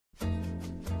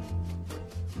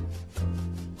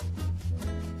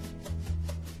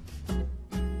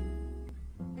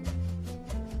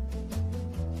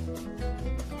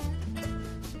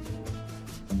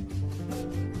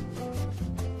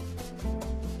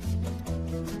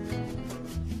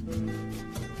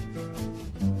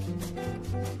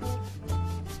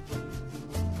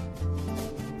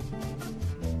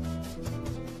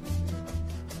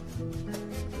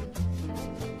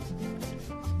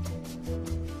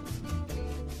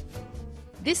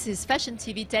This is Fashion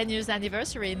TV 10 years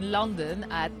anniversary in London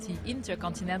at the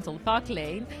Intercontinental Park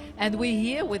Lane, and we're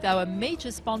here with our major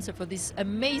sponsor for this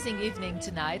amazing evening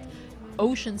tonight,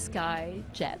 Ocean Sky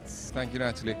Jets. Thank you,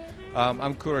 Natalie.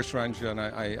 I'm Kuresh Ranjan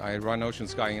and I run Ocean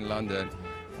Sky in London.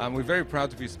 We're very proud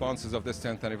to be sponsors of this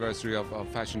 10th anniversary of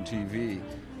Fashion TV.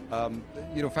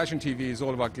 You know, Fashion TV is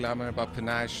all about glamour, about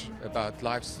panache, about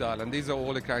lifestyle, and these are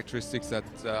all the characteristics that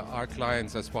our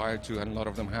clients aspire to, and a lot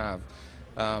of them have.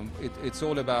 It's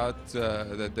all about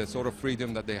the sort of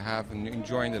freedom that they have and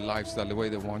enjoying the lifestyle the way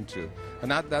they want to.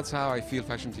 And that's how I feel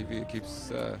Fashion TV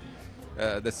keeps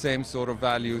the same sort of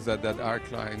values that our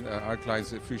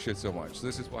clients appreciate so much. So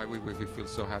this is why we feel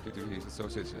so happy to be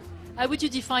associated. How would you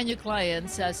define your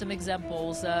clients? Some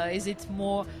examples. Is it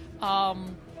more,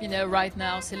 you know, right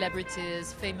now,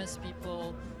 celebrities, famous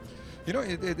people? You know,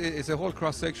 it's a whole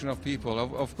cross-section of people.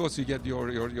 Of course, you get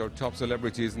your top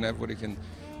celebrities, and everybody can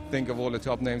think of all the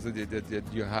top names that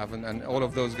you have, and all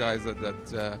of those guys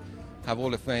that have all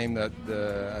the fame and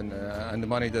the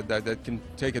money that can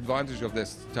take advantage of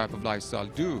this type of lifestyle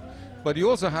do. But you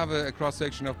also have a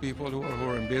cross-section of people who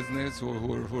are in business,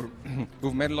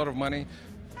 who've made a lot of money,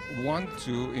 want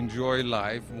to enjoy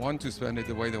life, want to spend it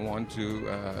the way they want to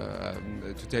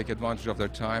take advantage of their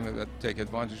time, take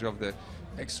advantage of the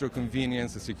extra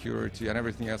convenience, the security, and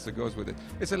everything else that goes with it.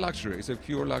 It's a luxury. It's a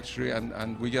pure luxury,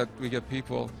 and we get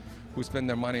people who spend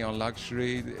their money on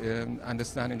luxury,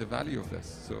 understanding the value of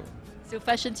this. So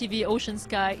Fashion TV, Ocean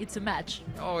Sky, it's a match.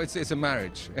 Oh, it's a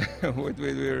marriage.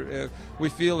 We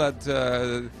feel that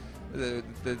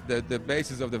the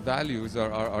basis of the values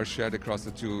are shared across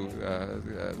the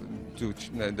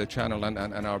the channel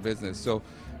and our business. So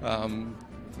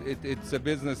it's a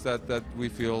business that we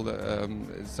feel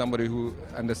somebody who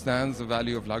understands the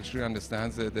value of luxury,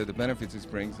 understands the benefits it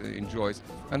brings, enjoys,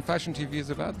 and Fashion TV is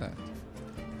about that.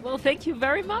 Well, thank you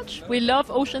very much. We love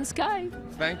Ocean Sky.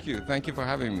 Thank you for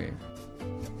having me.